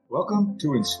Welcome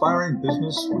to Inspiring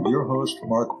Business with your host,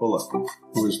 Mark Bullock,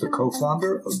 who is the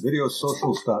co-founder of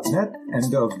videosocials.net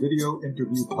and of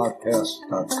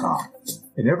videointerviewpodcast.com.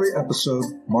 In every episode,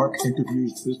 Mark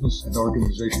interviews business and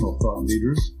organizational thought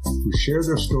leaders who share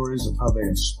their stories of how they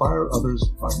inspire others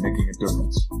by making a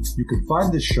difference. You can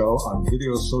find this show on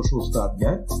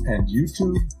videosocials.net and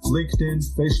YouTube, LinkedIn,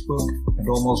 Facebook, and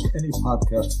almost any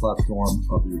podcast platform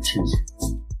of your choosing.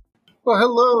 Well,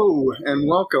 hello and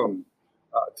welcome.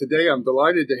 Today I'm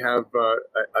delighted to have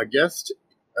a guest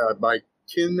by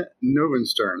Ken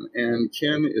Novenstern. And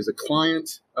Ken is a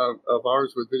client of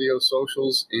ours with Video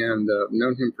Socials and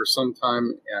known him for some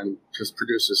time and just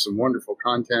produces some wonderful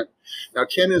content. Now,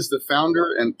 Ken is the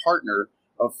founder and partner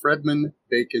of Fredman,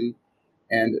 Bacon,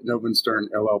 and Novenstern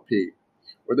LLP,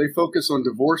 where they focus on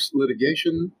divorce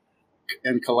litigation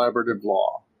and collaborative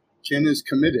law. Ken is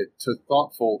committed to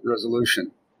thoughtful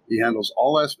resolution. He handles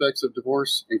all aspects of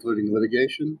divorce, including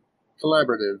litigation,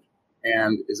 collaborative,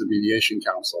 and is a mediation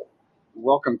counsel.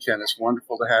 Welcome, Ken. It's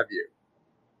wonderful to have you.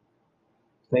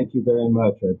 Thank you very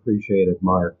much. I appreciate it,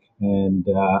 Mark. And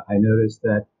I noticed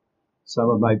that some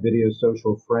of my video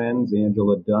social friends,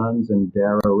 Angela Duns and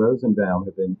Dara Rosenbaum,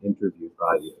 have been interviewed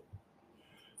by you.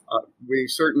 We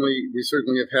certainly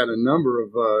have had a number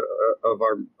of our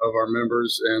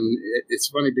members, and it's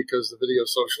funny because the video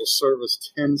social service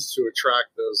tends to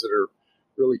attract those that are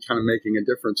really kind of making a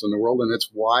difference in the world, and it's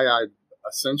why I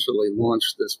essentially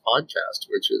launched this podcast,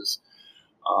 which is,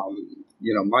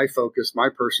 my focus, my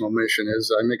personal mission is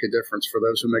I make a difference for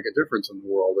those who make a difference in the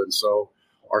world, and so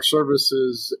our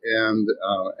services and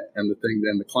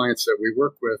the clients that we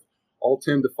work with all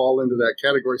tend to fall into that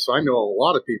category. So I know a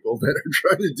lot of people that are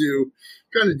trying to do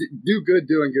good,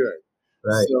 doing good.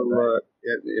 Right. So, right.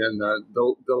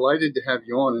 Delighted to have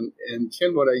you on. And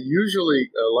Ken, what I usually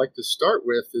like to start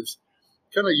with is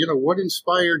kind of, what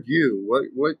inspired you?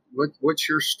 What's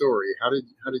your story? How did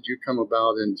you come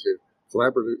about into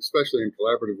collaborative, especially in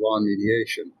collaborative law and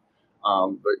mediation?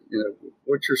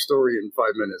 What's your story in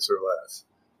 5 minutes or less?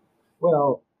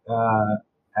 Well,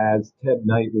 as Ted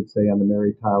Knight would say on the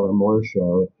Mary Tyler Moore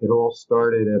Show, it all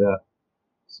started at a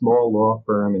small law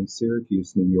firm in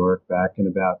Syracuse, New York, back in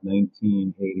about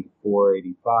 1984,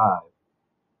 85.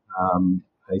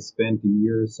 I spent a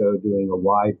year or so doing a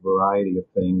wide variety of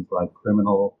things like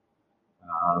criminal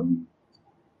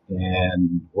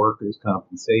and workers'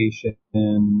 compensation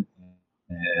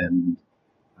and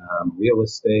real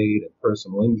estate and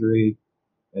personal injury.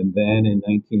 And then in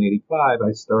 1985,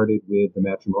 I started with the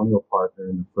matrimonial partner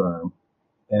in the firm,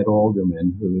 Ed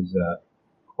Alderman, who is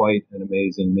quite an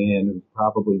amazing man who's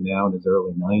probably now in his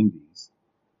early 90s.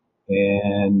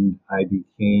 And I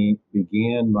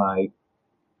began my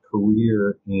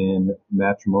career in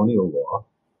matrimonial law.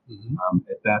 Mm-hmm.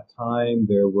 At that time,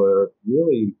 there were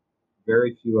really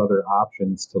very few other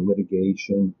options to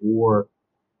litigation or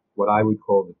what I would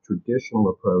call the traditional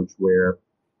approach, where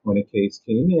when a case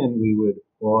came in, we would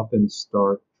often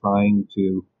start trying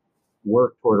to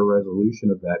work toward a resolution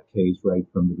of that case right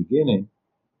from the beginning.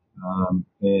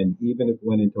 And even if it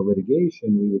went into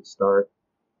litigation, we would start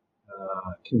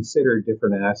consider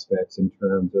different aspects in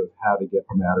terms of how to get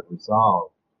the matter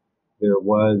resolved. There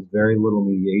was very little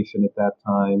mediation at that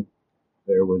time.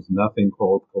 There was nothing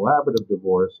called collaborative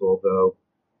divorce, although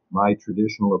my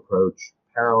traditional approach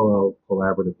paralleled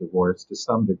collaborative divorce to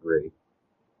some degree.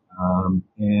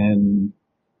 And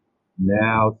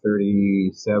now,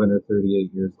 37 or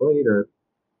 38 years later,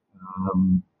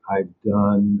 I've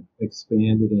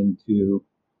expanded into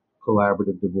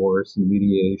collaborative divorce and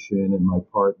mediation, and my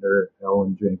partner,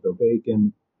 Ellen Janko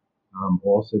Bacon,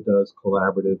 also does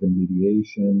collaborative and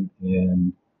mediation.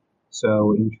 And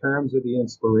so in terms of the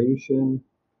inspiration,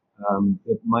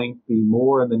 it might be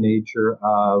more in the nature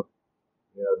of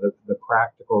the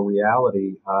practical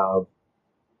reality of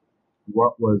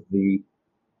what was the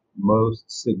most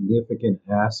significant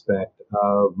aspect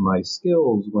of my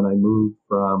skills when I moved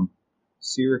from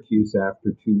Syracuse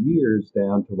after 2 years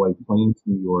down to White Plains,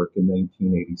 New York in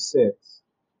 1986.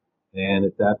 And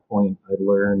at that point, I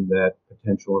learned that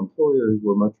potential employers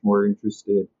were much more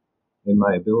interested in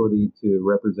my ability to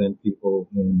represent people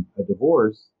in a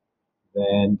divorce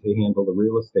than to handle the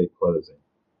real estate closing.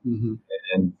 Mm-hmm.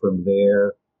 And from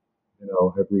there,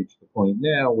 I've reached the point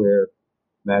now where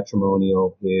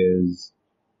matrimonial is,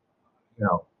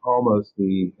 almost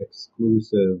the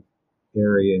exclusive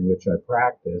area in which I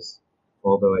practice,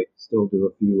 although I still do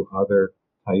a few other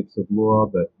types of law,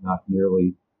 but not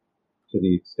nearly to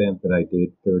the extent that I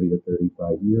did 30 or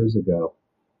 35 years ago.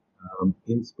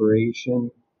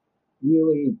 Inspiration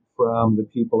really from the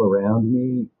people around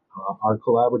me. Our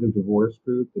collaborative divorce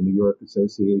group, the New York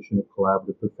Association of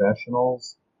Collaborative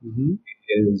Professionals, Mm-hmm.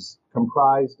 is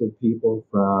comprised of people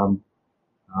from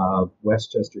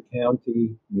Westchester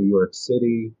County, New York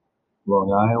City,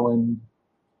 Long Island,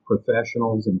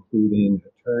 professionals including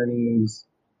attorneys,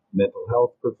 mental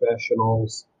health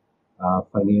professionals,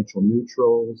 financial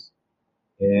neutrals.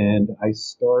 And I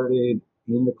started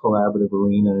in the collaborative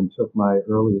arena and took my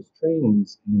earliest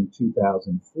trainings in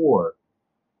 2004.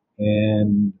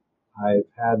 And I've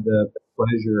had the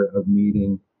pleasure of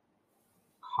meeting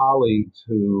colleagues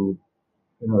who,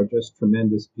 are just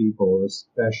tremendous people,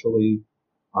 especially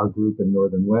our group in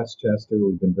Northern Westchester.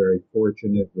 We've been very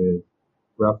fortunate with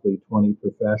roughly 20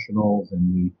 professionals,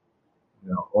 and we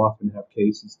often have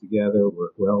cases together,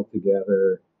 work well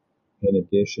together. In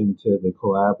addition to the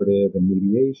collaborative and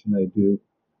mediation, I do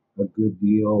a good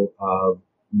deal of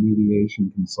mediation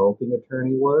consulting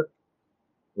attorney work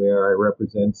where I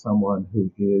represent someone who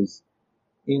is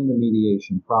in the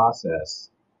mediation process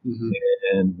Mm-hmm.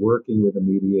 and working with a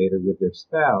mediator with their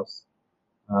spouse,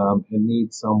 and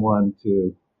needs someone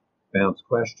to bounce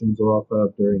questions off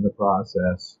of during the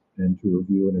process and to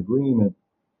review an agreement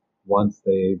once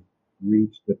they've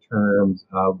reached the terms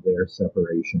of their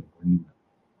separation agreement.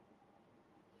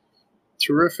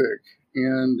 Terrific.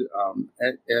 And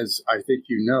as I think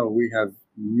you know, we have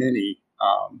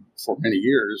for many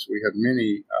years, we have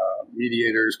many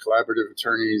mediators, collaborative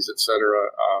attorneys, et cetera,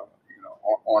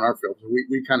 on our field.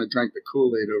 We kind of drank the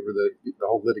Kool-Aid over the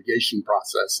whole litigation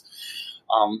process.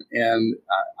 And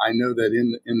I know that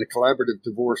in the collaborative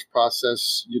divorce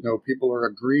process, people are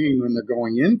agreeing when they're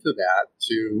going into that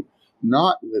to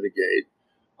not litigate,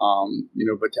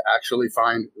 but to actually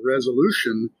find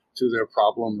resolution to their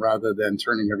problem rather than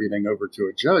turning everything over to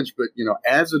a judge. But,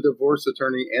 as a divorce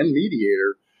attorney and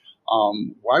mediator,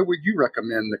 why would you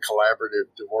recommend the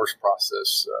collaborative divorce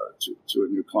process to a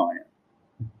new client?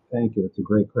 Thank you. It's a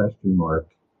great question, Mark.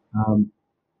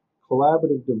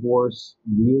 Collaborative divorce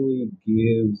really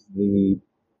gives the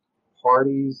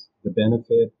parties the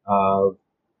benefit of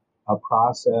a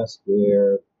process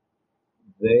where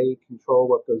they control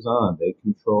what goes on. They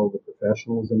control the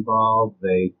professionals involved.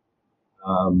 They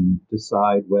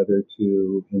decide whether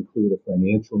to include a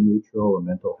financial neutral, a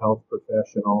mental health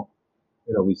professional.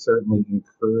 We certainly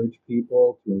encourage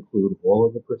people to include all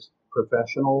of the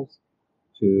professionals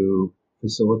to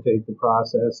facilitate the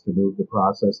process, to move the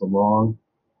process along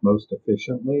most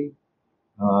efficiently.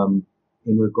 In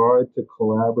regard to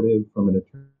collaborative from an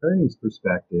attorney's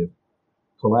perspective,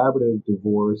 collaborative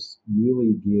divorce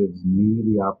really gives me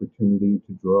the opportunity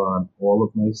to draw on all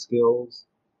of my skills,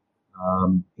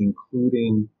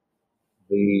 including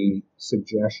the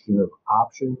suggestion of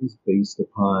options based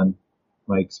upon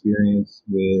my experience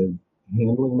with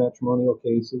handling matrimonial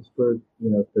cases for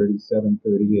 37,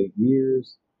 38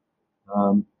 years.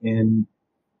 And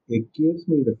it gives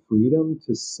me the freedom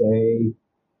to say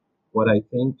what I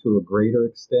think to a greater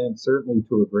extent, certainly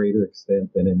to a greater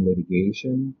extent than in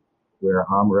litigation, where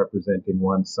I'm representing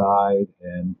one side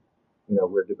and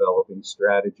we're developing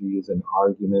strategies and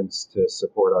arguments to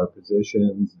support our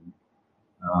positions,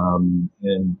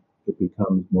 and it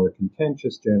becomes more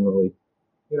contentious generally.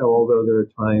 Although there are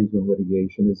times when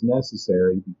litigation is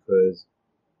necessary because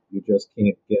you just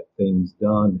can't get things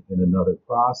done in another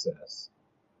process.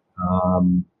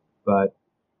 But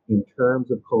in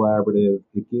terms of collaborative,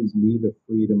 it gives me the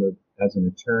freedom as an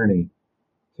attorney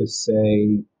to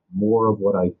say more of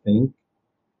what I think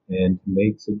and to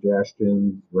make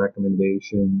suggestions,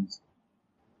 recommendations,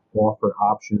 offer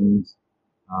options,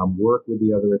 work with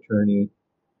the other attorney,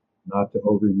 not to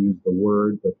overuse the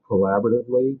word, but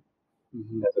collaboratively,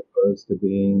 Mm-hmm. as opposed to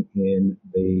being in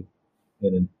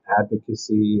an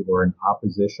advocacy or an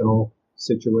oppositional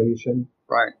situation.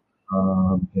 Right.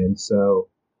 And so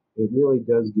it really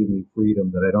does give me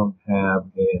freedom that I don't have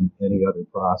in any other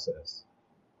process.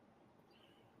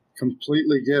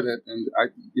 Completely get it. And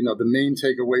the main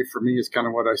takeaway for me is kind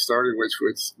of what I started with,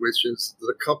 which is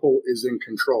the couple is in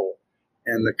control,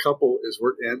 and the couple is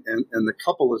and the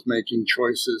couple is making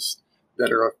choices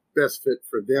that are a best fit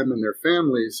for them and their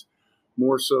families,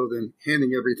 more so than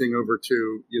handing everything over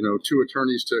to two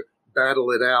attorneys to battle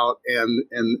it out and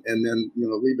then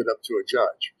leave it up to a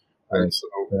judge. Right. And so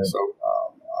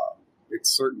it's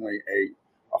certainly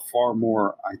a far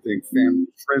more, I think, family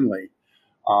friendly.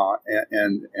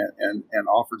 And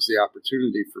offers the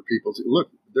opportunity for people to look.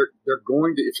 They're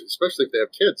going to, especially if they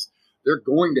have kids, they're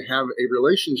going to have a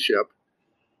relationship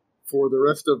for the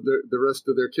rest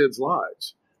of their kids'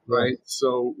 lives, right? Yes.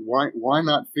 So why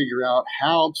not figure out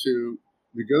how to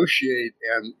negotiate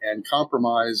and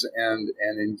compromise and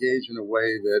engage in a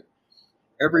way that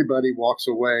everybody walks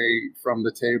away from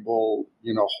the table,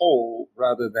 whole,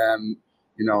 rather than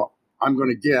I'm going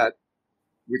to get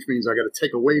which means I got to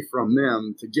take away from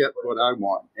them to get what I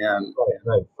want. And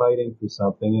right, fighting for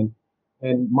something.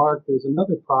 And Mark, there's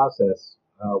another process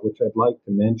which I'd like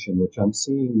to mention, which I'm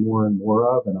seeing more and more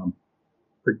of, and I'm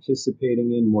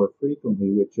participating in more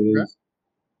frequently, which is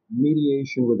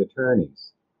mediation with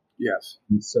attorneys. Yes.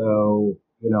 And so,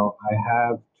 I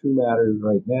have two matters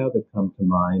right now that come to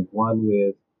mind. One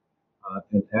with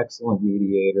an excellent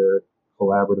mediator,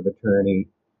 collaborative attorney,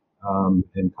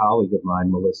 and colleague of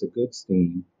mine, Melissa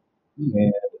Goodstein,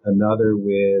 and another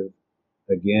with,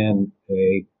 again,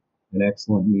 an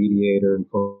excellent mediator and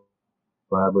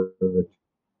collaborative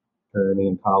attorney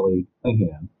and colleague,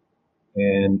 Callahan.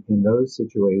 And in those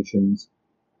situations,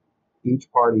 each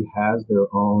party has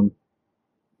their own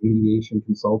mediation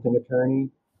consulting attorney,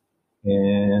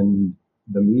 and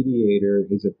the mediator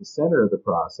is at the center of the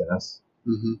process,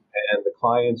 and the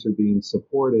clients are being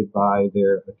supported by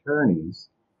their attorneys.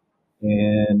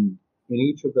 And in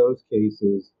each of those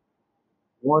cases,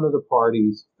 one of the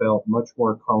parties felt much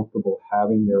more comfortable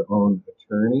having their own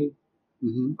attorney,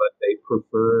 but they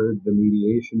preferred the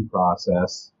mediation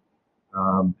process.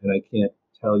 And I can't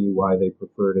tell you why they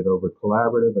preferred it over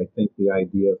collaborative. I think the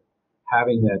idea of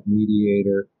having that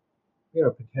mediator,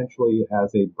 potentially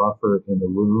as a buffer in the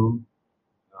room.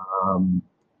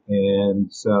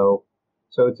 And so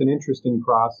it's an interesting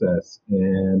process,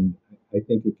 and I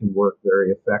think it can work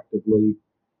very effectively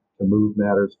to move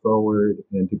matters forward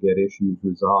and to get issues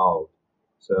resolved.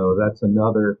 So that's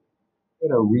another,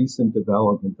 recent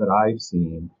development that I've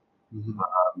seen.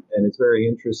 And it's very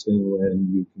interesting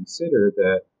when you consider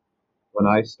that when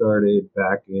I started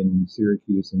back in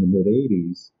Syracuse in the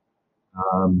mid-'80s,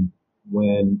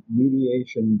 when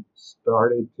mediation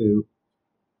started to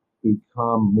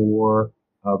become more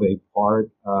of a part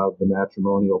of the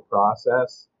matrimonial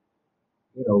process,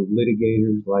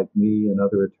 litigators like me and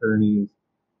other attorneys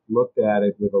looked at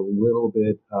it with a little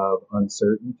bit of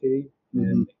uncertainty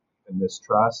and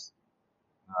mistrust.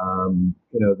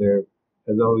 There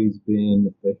has always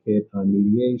been the hit on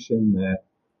mediation that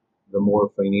the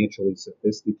more financially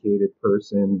sophisticated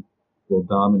person will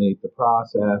dominate the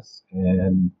process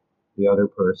and the other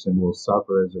person will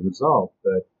suffer as a result.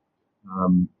 But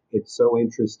it's so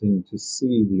interesting to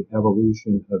see the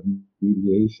evolution of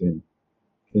mediation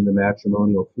in the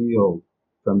matrimonial field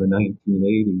from the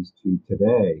 1980s to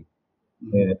today,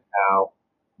 and how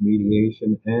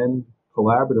mediation and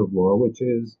collaborative law, which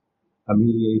is a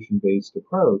mediation-based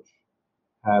approach,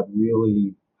 have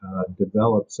really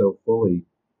developed so fully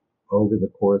over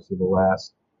the course of the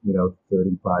last,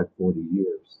 35, 40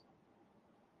 years.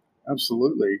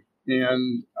 Absolutely.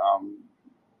 And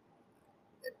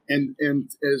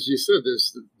as you said,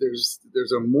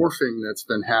 there's a morphing that's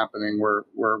been happening where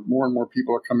more and more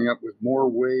people are coming up with more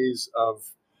ways of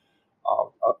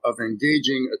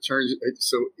engaging attorneys.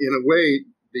 So in a way,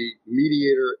 the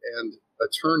mediator and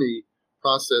attorney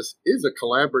process is a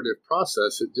collaborative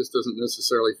process. It just doesn't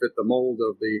necessarily fit the mold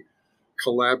of the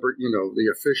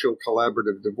the official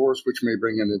collaborative divorce, which may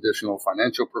bring in additional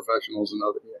financial professionals and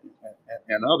others.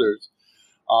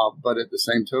 But at the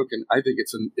same token, I think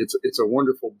it's a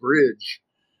wonderful bridge,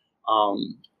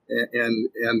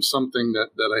 and something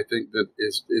that I think that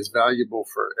is valuable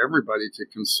for everybody to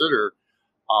consider,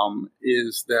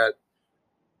 is that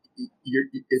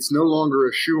it's no longer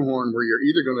a shoehorn where you're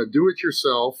either going to do it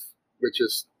yourself, which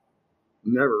is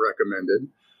never recommended,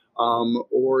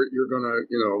 or you're going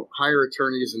to hire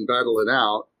attorneys and battle it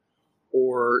out,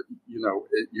 or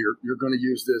you're going to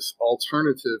use this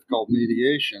alternative called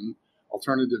mediation.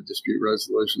 Alternative dispute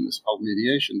resolution is called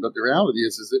mediation, but the reality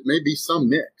is it may be some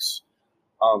mix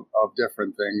of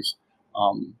different things.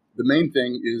 The main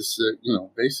thing is that,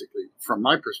 basically, from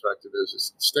my perspective,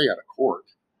 is stay out of court.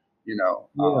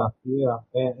 Yeah.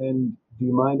 And do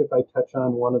you mind if I touch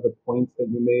on one of the points that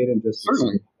you made and just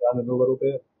Certainly expand on it a little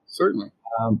bit? Certainly.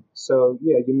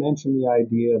 You mentioned the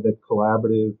idea that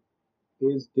collaborative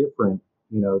is different.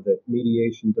 That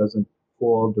mediation doesn't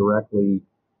fall directly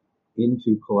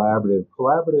into collaborative.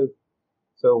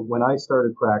 So when I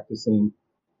started practicing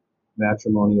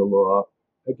matrimonial law,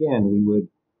 again, we would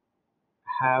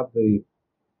have the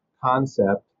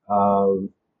concept of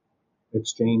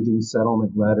exchanging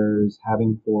settlement letters,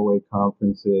 having four-way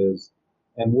conferences,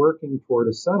 and working toward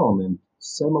a settlement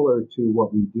similar to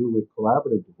what we do with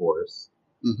collaborative divorce.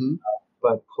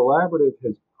 But collaborative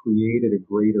has created a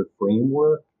greater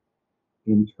framework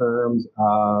in terms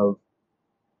of,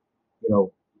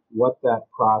 what that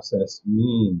process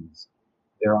means.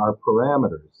 There are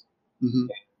parameters.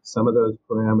 Some of those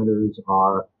parameters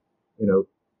are,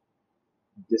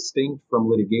 distinct from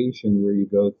litigation, where you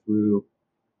go through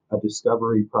a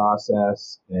discovery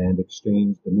process and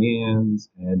exchange demands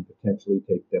and potentially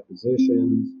take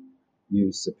depositions,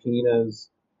 use subpoenas.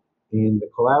 In the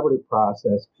collaborative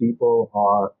process, people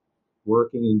are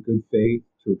working in good faith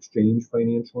to exchange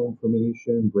financial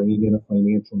information, bringing in a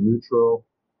financial neutral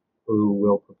who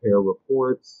will prepare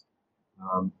reports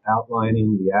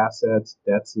outlining the assets,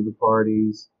 debts of the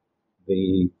parties,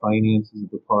 the finances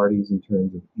of the parties in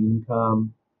terms of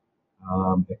income,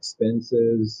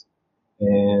 expenses,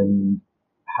 and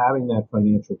having that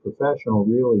financial professional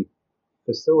really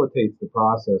facilitates the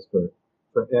process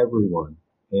for everyone.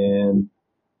 And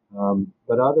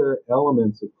but other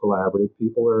elements of collaborative,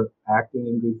 people are acting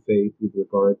in good faith with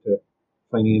regard to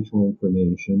financial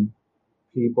information.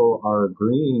 People are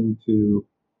agreeing to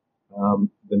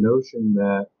the notion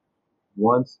that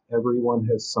once everyone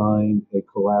has signed a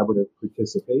collaborative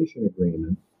participation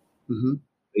agreement, Mm-hmm.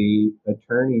 the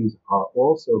attorneys are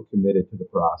also committed to the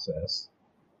process,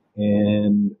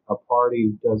 and a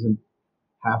party doesn't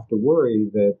have to worry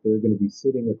that they're going to be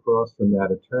sitting across from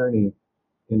that attorney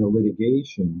in a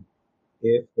litigation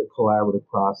if the collaborative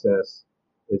process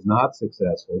is not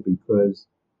successful, because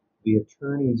the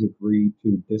attorneys agree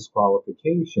to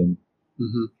disqualification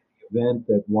Mm-hmm. in the event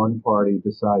that one party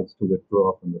decides to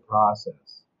withdraw from the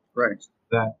process. Right.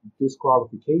 That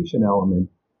disqualification element,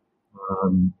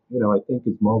 I think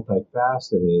is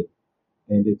multifaceted,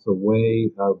 and it's a way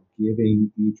of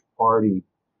giving each party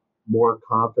more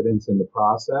confidence in the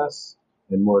process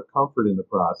and more comfort in the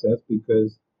process,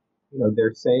 because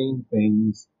they're saying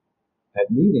things at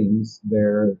meetings.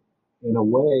 They're in a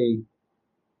way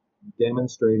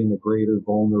demonstrating a greater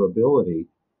vulnerability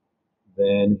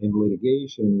than in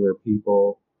litigation, where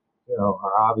people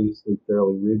are obviously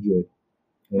fairly rigid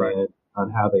and Right.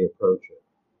 on how they approach it.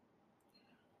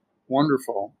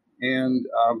 Wonderful. And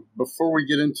before we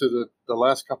get into the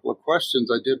last couple of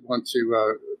questions, I did want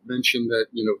to mention that,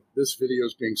 this video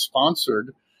is being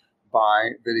sponsored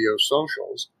by Video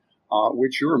Socials,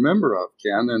 which you're a member of,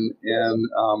 Ken. And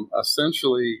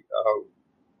essentially,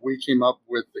 we came up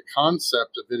with the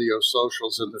concept of Video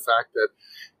Socials and the fact that,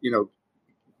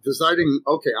 deciding,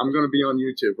 okay, I'm going to be on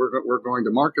YouTube. We're going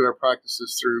to market our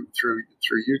practices through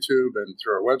YouTube and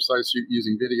through our websites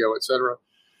using video, etc.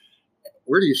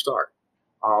 Where do you start?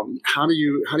 How do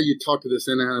you talk to this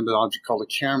inanimate object called a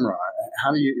camera?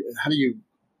 How do you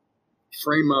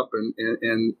frame up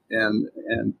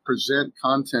and present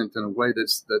content in a way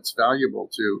that's valuable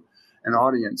to an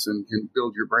audience and can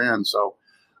build your brand? So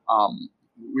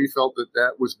we felt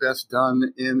that was best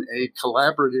done in a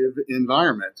collaborative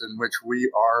environment in which we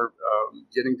are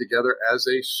getting together as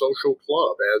a social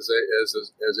club,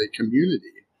 as a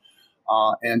community,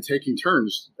 and taking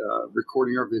turns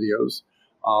recording our videos,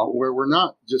 where we're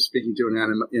not just speaking to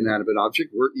an inanimate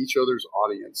object, we're each other's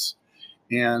audience.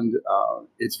 And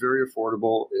it's very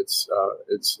affordable. It's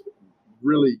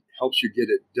really helps you get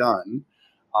it done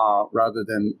rather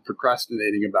than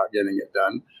procrastinating about getting it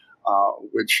done,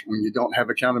 which when you don't have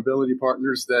accountability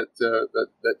partners, that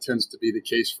tends to be the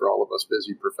case for all of us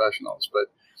busy professionals. But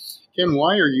Ken,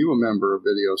 why are you a member of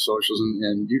Video Socials?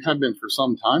 And you have been for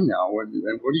some time now. And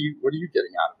what are you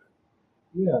getting out of it?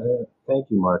 Yeah, thank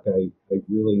you, Mark. I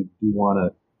really do want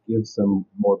to give some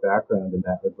more background in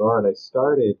that regard. I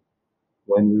started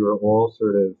when we were all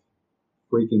sort of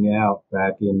freaking out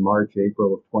back in March,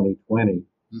 April of 2020.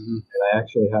 Mm-hmm. And I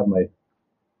actually have my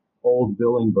old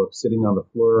billing book sitting on the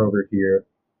floor over here,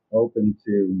 open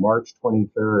to March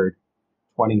 23rd,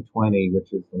 2020,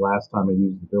 which is the last time I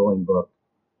used the billing book.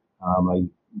 I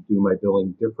do my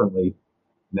billing differently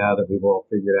now that we've all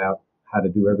figured out how to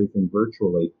do everything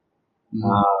virtually.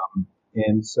 Mm-hmm.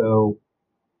 And so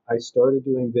I started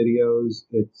doing videos.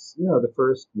 It's, the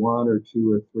first one or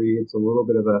two or three, it's a little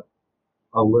bit of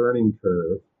a learning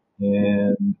curve.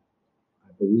 And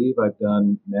I believe I've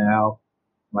done now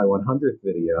my 100th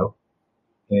video,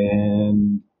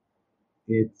 and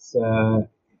it's a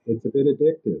bit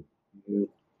addictive.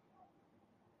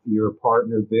 Your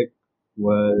partner, Vic,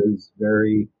 was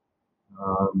very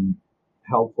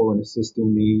helpful in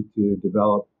assisting me to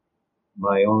develop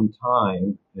my own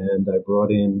time, and I brought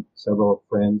in several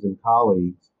friends and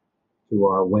colleagues to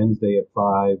our Wednesday at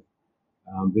 5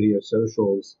 Video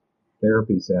Socials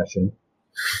therapy session,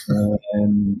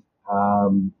 and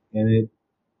it,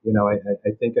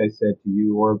 I think I said to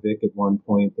you or Vic at one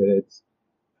point that it's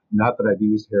not that I've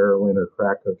used heroin or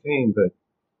crack cocaine, but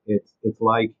it's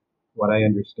like what I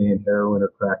understand heroin or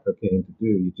crack cocaine to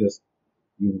do.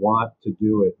 You want to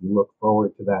do it. You look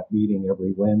forward to that meeting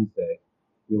every Wednesday.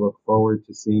 You look forward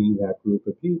to seeing that group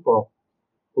of people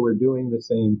who are doing the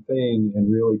same thing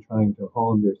and really trying to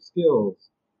hone their skills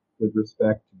with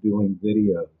respect to doing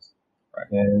videos. Right.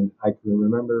 And I can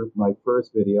remember my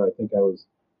first video. I think I was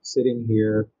sitting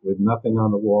here with nothing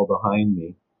on the wall behind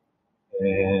me,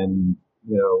 and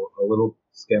a little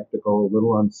skeptical, a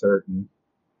little uncertain.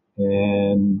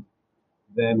 And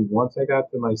then once I got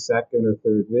to my second or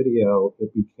third video,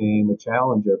 it became a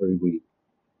challenge every week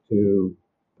to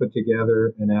put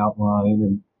together an outline.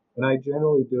 And I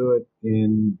generally do it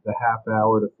in the half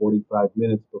hour to 45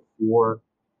 minutes before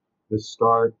the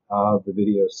start of the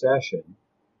video session.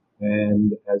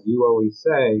 And as you always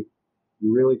say,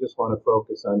 you really just want to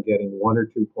focus on getting one or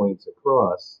two points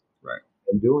across. Right.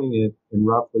 And doing it in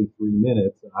roughly 3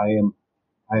 minutes. I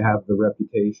have the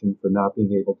reputation for not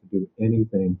being able to do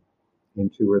anything in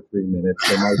 2 or 3 minutes.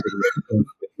 So my video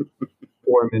is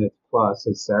 4 minutes plus,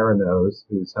 as Sarah knows,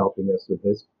 who's helping us with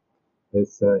this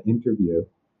interview.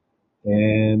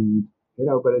 And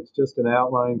but it's just an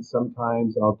outline.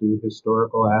 Sometimes I'll do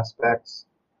historical aspects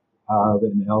of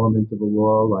an element of the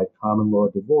law, like common law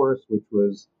divorce, which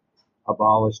was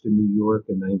abolished in New York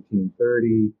in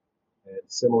 1930, and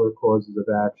similar causes of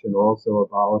action also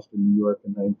abolished in New York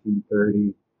in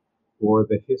 1930, or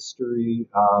the history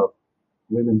of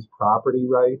women's property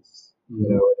rights.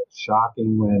 Mm-hmm. It's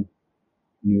shocking when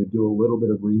you do a little bit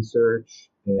of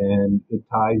research and it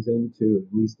ties into,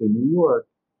 at least in New York,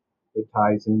 it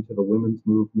ties into the women's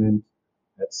movement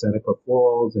at Seneca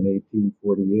Falls in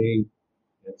 1848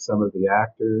 and some of the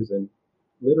actors. And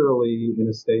literally in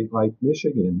a state like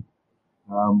Michigan,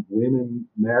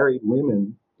 married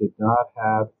women did not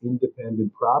have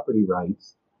independent property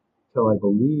rights till I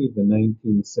believe the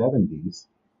 1970s.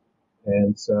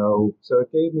 And so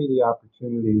it gave me the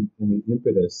opportunity and the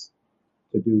impetus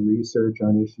to do research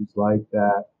on issues like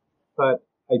that. But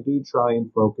I do try and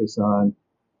focus on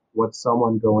what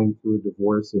someone going through a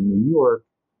divorce in New York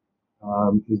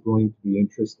is going to be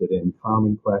interested in,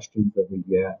 common questions that we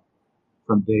get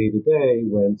from day to day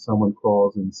when someone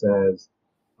calls and says,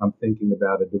 I'm thinking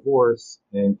about a divorce,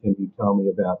 and can you tell me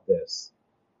about this?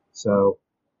 So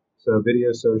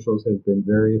video socials has been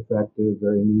very effective,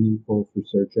 very meaningful for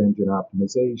search engine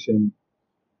optimization,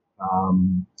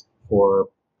 for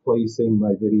placing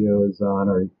my videos on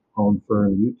our own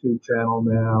firm YouTube channel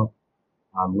now,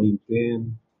 on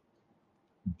LinkedIn,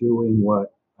 doing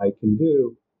what I can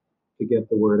do to get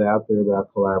the word out there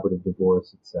about collaborative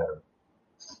divorce, etc.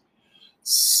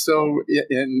 So,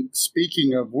 in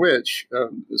speaking of which,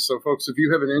 so folks, if you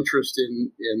have an interest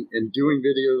in doing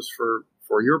videos for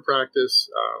your practice,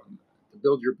 to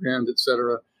build your brand,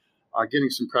 etc., getting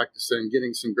some practice in,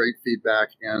 getting some great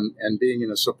feedback, and being in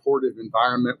a supportive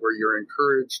environment where you're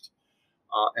encouraged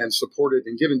and supported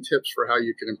and given tips for how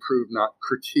you can improve, not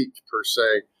critiqued per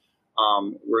se.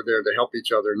 We're there to help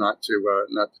each other, not to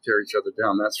tear each other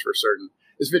down. That's for certain.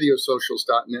 It's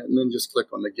videosocials.net, and then just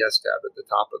click on the guest tab at the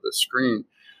top of the screen.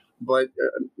 But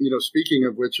speaking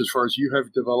of which, as far as you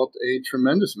have developed a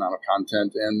tremendous amount of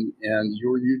content, and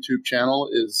your YouTube channel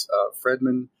is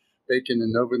Fredman, Bacon,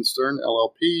 and Novenstern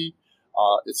LLP.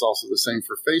 It's also the same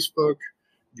for Facebook.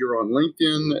 You're on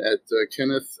LinkedIn at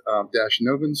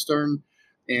Kenneth-Novenstern,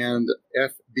 and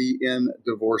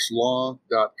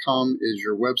fbndivorcelaw.com is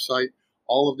your website.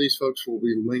 All of these folks will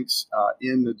be links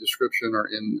in the description or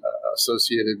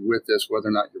associated with this, whether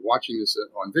or not you're watching this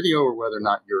on video or whether or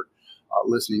not you're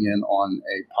listening in on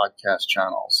a podcast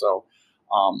channel. So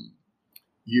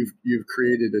you've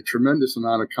created a tremendous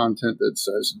amount of content that's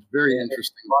very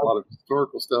interesting, a lot of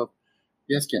historical stuff.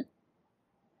 Yes, Ken?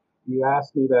 You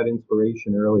asked me about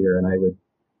inspiration earlier, and I would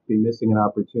be missing an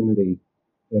opportunity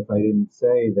if I didn't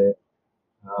say that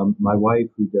my wife,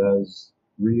 who does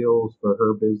reels for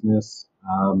her business,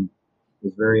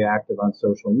 is very active on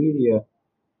social media.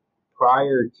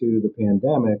 Prior to the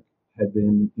pandemic, had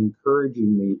been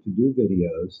encouraging me to do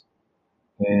videos,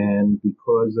 and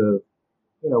because of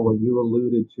what you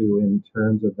alluded to in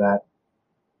terms of that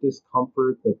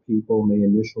discomfort that people may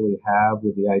initially have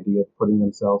with the idea of putting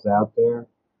themselves out there,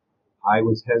 I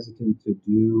was hesitant to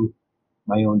do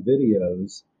my own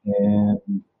videos,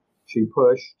 and she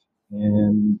pushed,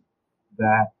 and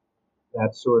that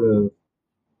sort of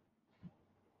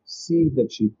seed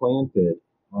that she planted,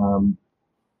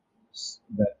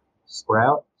 that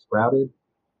sprouted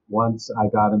once I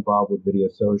got involved with video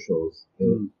socials.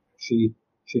 She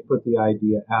put the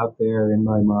idea out there in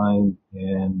my mind,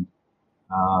 and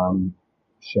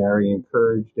Shari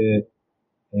encouraged it,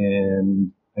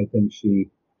 and I think she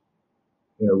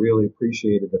really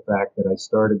appreciated the fact that I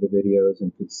started the videos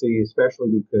and could see,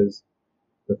 especially because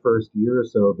the first year or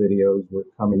so of videos were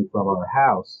coming from our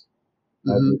house,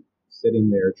 sitting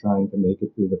there trying to make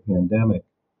it through the pandemic.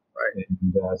 Right.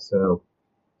 And so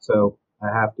I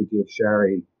have to give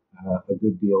Shari a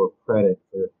good deal of credit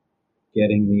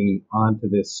getting me onto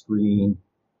this screen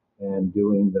and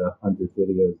doing the 100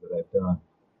 videos that I've done.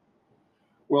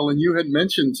 Well, and you had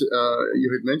mentioned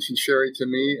Sherry to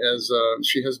me as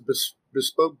she has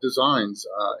bespoke designs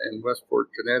in Westport,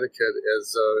 Connecticut,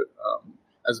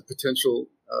 as a potential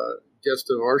guest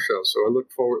of our show. So I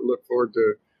look forward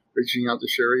to reaching out to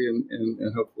Sherry,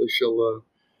 and hopefully she'll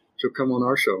come on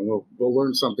our show, and we'll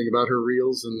learn something about her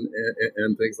reels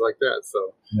and things like that.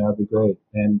 So that'd be great.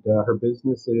 And her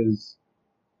business is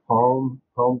home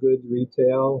goods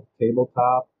retail,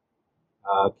 tabletop.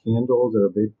 Candles are a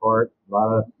big part. A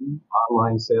lot of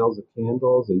online sales of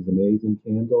candles, these amazing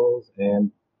candles.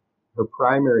 And her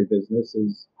primary business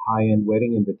is high-end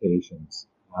wedding invitations,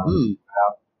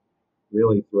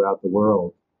 throughout the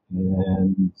world.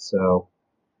 And so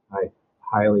I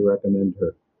highly recommend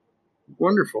her.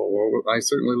 Wonderful. Well, I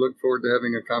certainly look forward to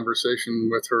having a conversation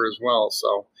with her as well.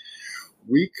 So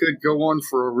we could go on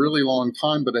for a really long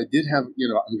time, but I did have,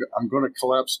 I'm going to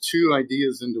collapse two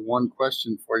ideas into one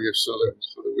question for you, so that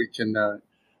we can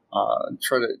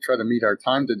try to meet our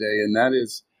time today. And that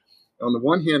is, on the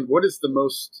one hand, what is the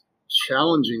most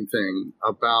challenging thing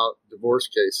about divorce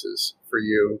cases for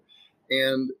you,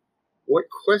 and what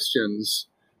questions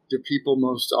do people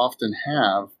most often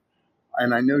have?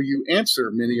 And I know you answer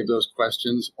many of those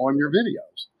questions on your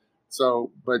videos.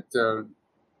 So, but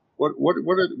what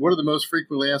are the most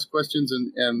frequently asked questions,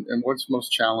 and what's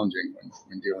most challenging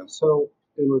when dealing? So,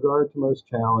 in regard to most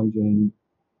challenging,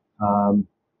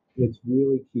 it's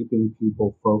really keeping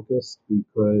people focused,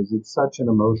 because it's such an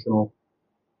emotional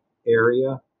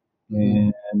area,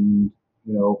 and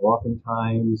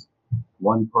oftentimes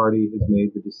one party has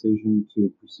made the decision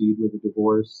to proceed with a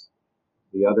divorce.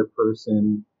 The other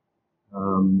person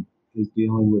is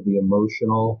dealing with the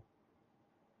emotional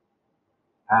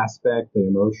aspect, the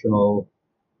emotional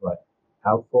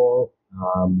outfall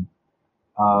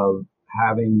of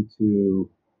having to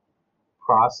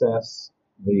process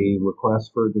the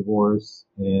request for a divorce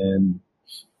and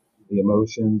the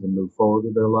emotions and move forward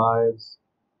with their lives.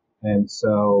 And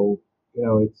so,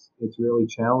 it's really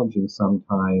challenging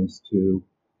sometimes to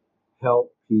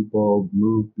help people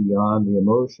move beyond the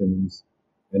emotions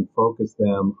and focus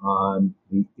them on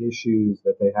the issues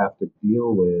that they have to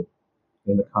deal with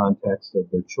in the context of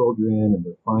their children and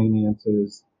their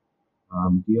finances,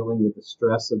 dealing with the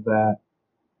stress of that,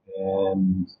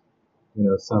 and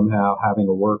somehow having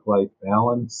a work-life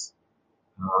balance.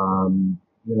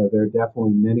 There are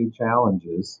definitely many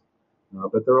challenges,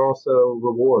 but there are also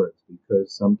rewards,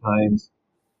 because sometimes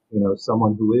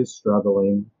someone who is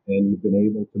struggling and you've been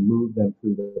able to move them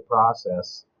through the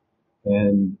process,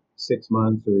 and 6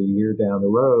 months or a year down the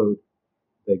road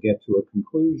they get to a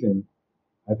conclusion.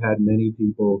 I've had many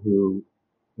people who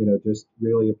just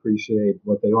really appreciate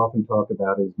what they often talk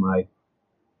about is my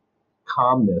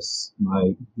calmness,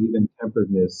 my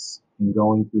even-temperedness in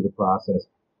going through the process.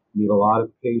 I need a lot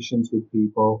of patience with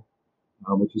people,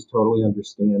 which is totally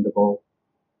understandable.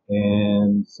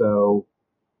 And so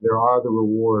there are the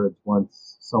rewards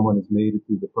once someone has made it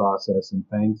through the process, and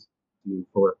thanks you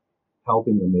for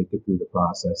helping them make it through the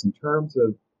process. In terms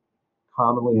of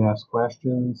commonly asked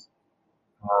questions,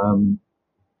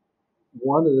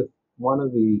 one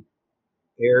of the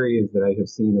areas that I have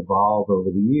seen evolve over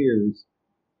the years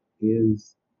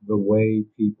is the way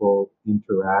people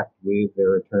interact with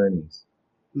their attorneys.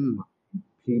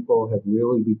 People have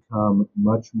really become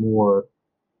much more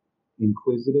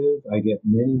inquisitive. I get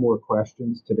many more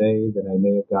questions today than I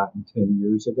may have gotten 10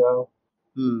 years ago,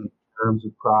 in terms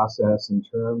of process, in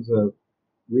terms of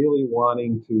really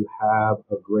wanting to have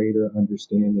a greater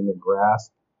understanding and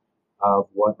grasp of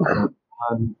what's going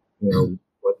on,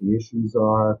 what the issues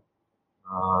are,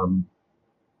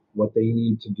 what they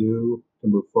need to do to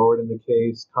move forward in the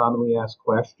case. Commonly asked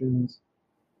questions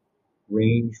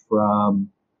range from,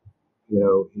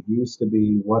 it used to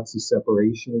be, what's a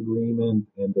separation agreement,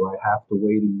 and do I have to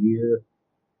wait a year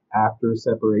after a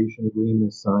separation agreement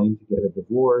is signed to get a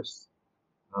divorce,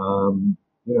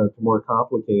 to more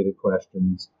complicated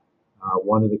questions.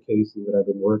 One of the cases that I've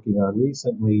been working on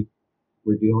recently,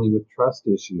 we're dealing with trust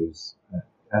issues,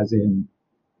 as in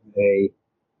a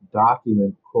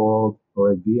document called,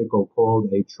 or a vehicle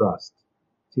called, a trust,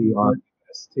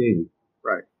 TRUST.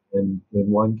 Right. And in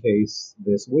one case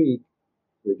this week,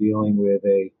 we're dealing with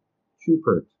a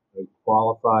QPERT, a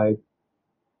qualified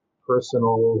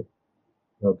personal,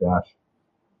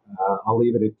 I'll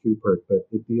leave it at QPERT, but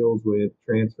it deals with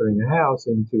transferring a house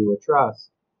into a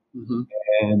trust,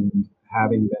 and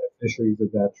having beneficiaries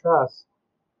of that trust,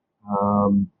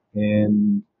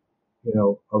 and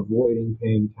avoiding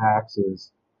paying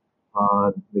taxes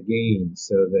on the gains,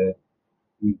 so that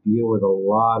We deal with a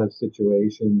lot of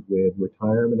situations with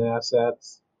retirement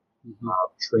assets,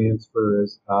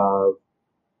 transfers of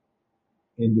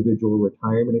individual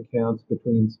retirement accounts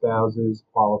between spouses,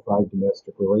 qualified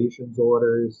domestic relations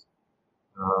orders,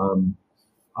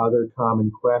 other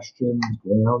common questions,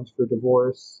 grounds for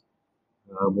divorce,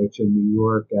 which in New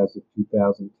York as of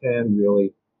 2010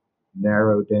 really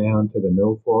narrowed down to the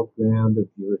no-fault ground of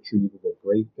irretrievable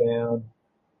breakdown.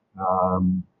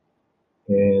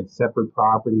 And separate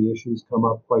property issues come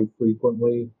up quite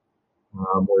frequently,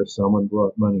 where someone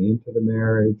brought money into the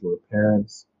marriage or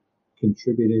parents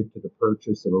contributed to the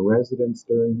purchase of a residence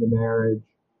during the marriage.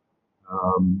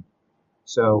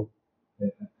 So,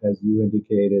 as you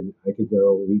indicated, we could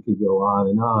go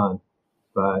on,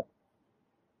 but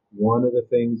one of the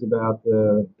things about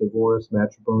the divorce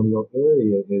matrimonial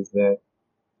area is that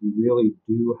you really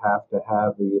do have to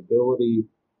have the ability,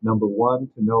 number one,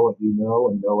 to know what you know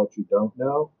and know what you don't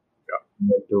know, and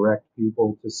then direct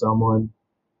people to someone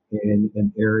in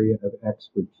an area of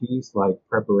expertise like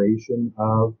preparation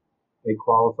of a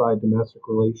qualified domestic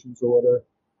relations order.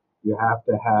 You have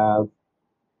to have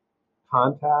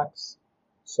contacts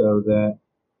so that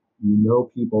you know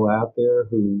people out there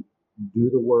who do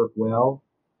the work well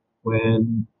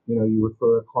when you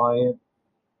refer a client,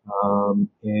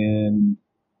 and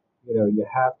you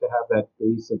have to have that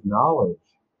base of knowledge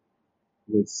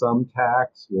with some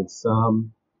tax, with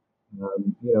some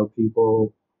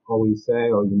people always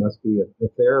say, oh, you must be a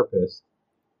therapist.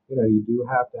 You do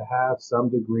have to have some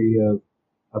degree of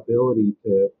ability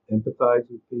to empathize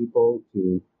with people,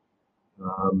 to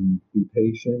be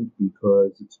patient,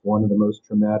 because it's one of the most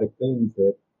traumatic things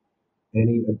that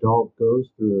any adult goes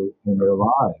through in their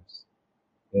lives.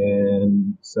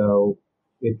 And so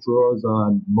it draws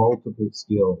on multiple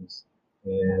skills.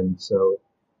 And so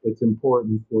it's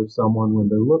important for someone when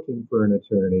they're looking for an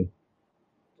attorney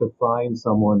to find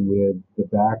someone with the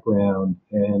background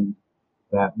and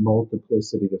that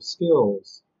multiplicity of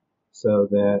skills so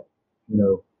that,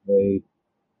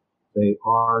 they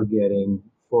are getting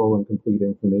full and complete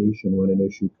information when an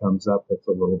issue comes up that's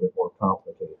a little bit more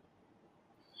complicated.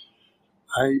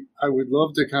 I would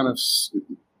love to kind of,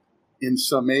 in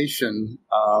summation,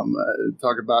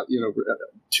 talk about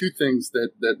two things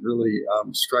that really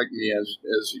strike me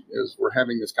as we're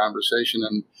having this conversation.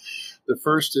 And the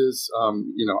first is,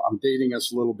 I'm dating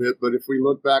us a little bit, but if we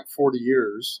look back 40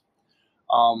 years,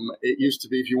 it used to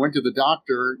be if you went to the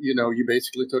doctor, you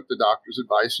basically took the doctor's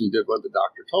advice and you did what the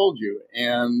doctor told you.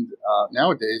 And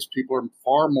nowadays, people are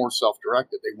far more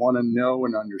self-directed. They want to know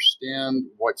and understand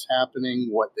what's happening,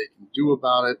 what they can do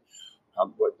about it,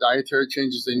 what dietary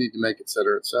changes they need to make, et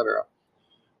cetera, et cetera.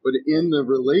 But in the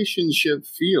relationship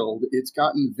field, it's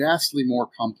gotten vastly more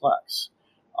complex.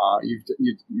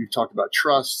 You've talked about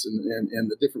trusts and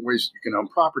the different ways you can own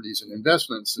properties and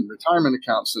investments and retirement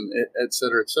accounts and et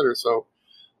cetera, et cetera. So,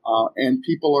 and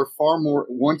people are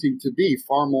wanting to be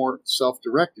far more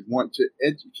self-directed, want to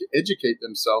educate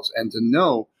themselves and to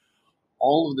know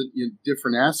all of the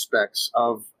different aspects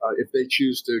of if they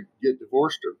choose to get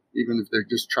divorced or even if they're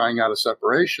just trying out a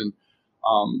separation.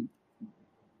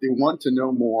 They want to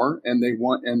know more and they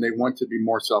want to be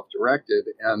more self-directed.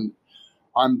 And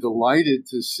I'm delighted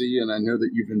to see, and I know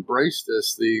that you've embraced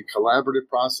this, the collaborative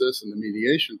process and the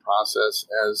mediation process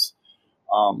as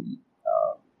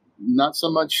not so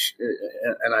much,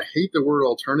 and I hate the word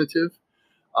alternative,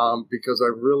 because I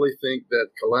really think that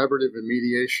collaborative and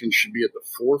mediation should be at the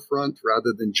forefront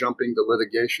rather than jumping to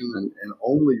litigation. And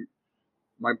only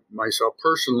myself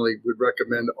personally would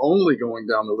recommend only going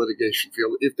down the litigation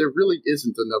field if there really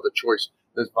isn't another choice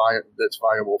that's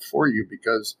viable for you,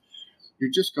 because you're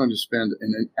just going to spend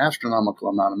an astronomical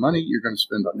amount of money. You're going to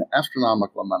spend an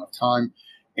astronomical amount of time,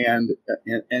 and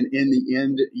in the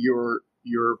end,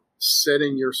 you're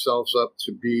setting yourselves up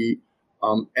to be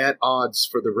at odds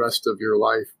for the rest of your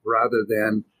life, rather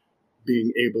than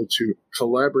being able to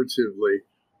collaboratively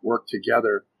work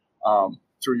together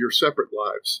through your separate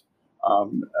lives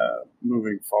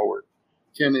moving forward.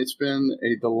 Ken, it's been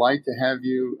a delight to have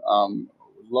you.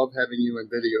 Love having you in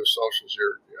Video Socials.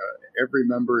 Every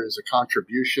member is a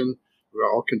contribution. We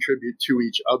all contribute to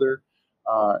each other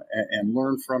and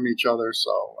learn from each other.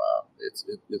 So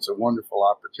it's a wonderful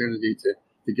opportunity to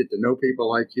get to know people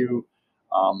like you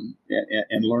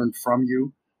and learn from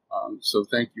you. So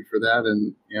thank you for that.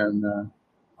 And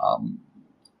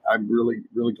I'm really,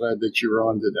 really glad that you're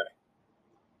on today.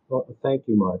 Well, thank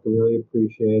you, Mark. I really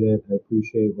appreciate it. I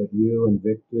appreciate what you and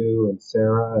Vic do and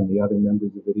Sarah and the other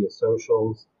members of Video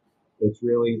Socials. It's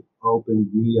really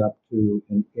opened me up to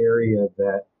an area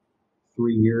that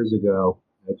 3 years ago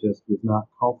I just was not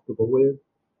comfortable with.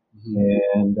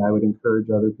 And I would encourage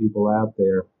other people out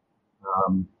there.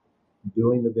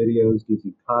 Doing the videos gives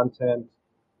you content.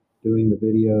 Doing the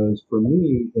videos, for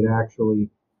me, it actually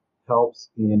helps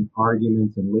in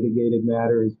arguments and litigated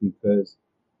matters, because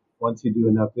once you do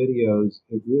enough videos,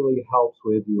 it really helps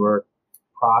with your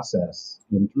process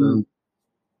in terms,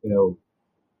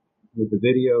 with the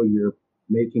video, you're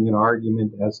making an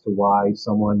argument as to why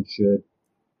someone should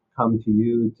come to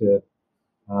you to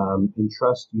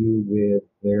entrust you with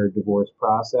their divorce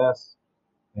process.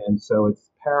 And so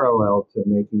it's parallel to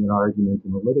making an argument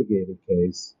in a litigated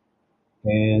case.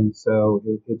 And so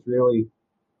it's really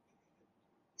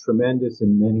tremendous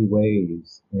in many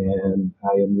ways. And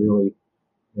I am really,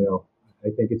 I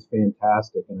think it's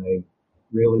fantastic. And I'm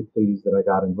really pleased that I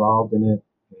got involved in it.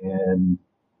 And,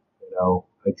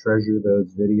 I treasure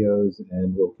those videos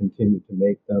and will continue to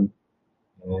make them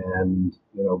and,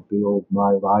 build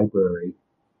my library.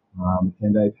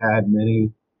 And I've had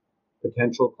many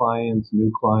potential clients,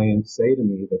 new clients say to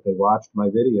me that they watched my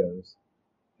videos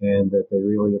and that they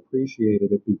really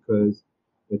appreciated it, because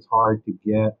it's hard to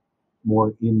get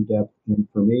more in-depth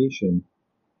information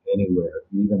anywhere,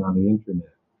 even on the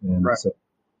internet. And right. So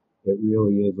it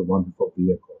really is a wonderful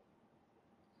vehicle.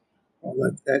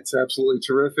 Well, that's absolutely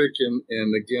terrific,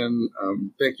 and again,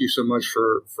 thank you so much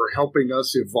for helping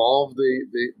us evolve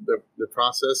the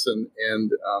process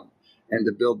and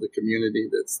to build the community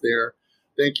that's there.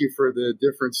 Thank you for the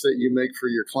difference that you make for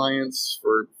your clients,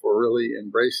 for really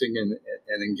embracing and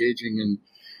engaging in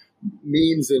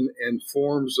means and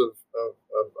forms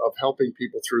of helping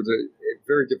people through the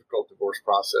very difficult divorce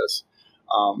process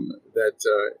that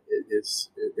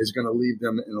is going to leave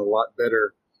them in a lot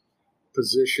better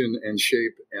position and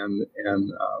shape and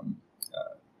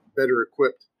better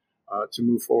equipped to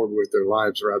move forward with their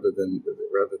lives rather than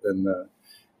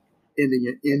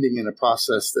ending in a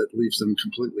process that leaves them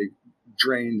completely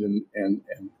drained and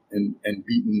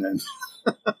beaten and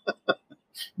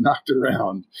knocked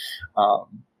around.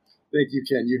 Thank you,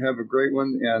 Ken. You have a great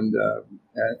one,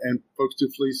 and folks, do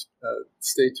please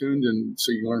stay tuned and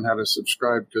so you learn how to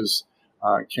subscribe, because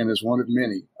Ken is one of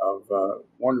many of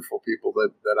wonderful people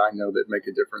that I know that make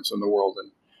a difference in the world,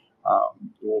 and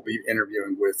we'll be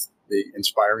interviewing with the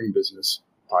Inspiring Business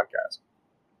podcast.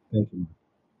 Thank you.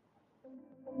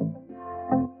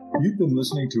 You've been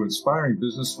listening to Inspiring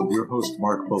Business with your host,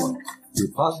 Mark Bullock. Your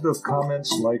positive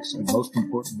comments, likes, and most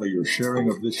importantly, your sharing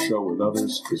of this show with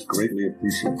others is greatly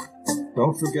appreciated.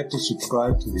 Don't forget to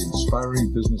subscribe to the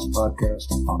Inspiring Business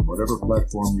Podcast on whatever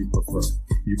platform you prefer.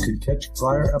 You can catch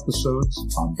prior episodes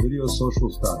on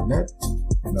videosocials.net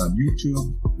and on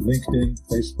YouTube, LinkedIn,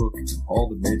 Facebook, and all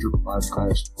the major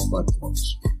podcast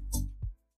platforms.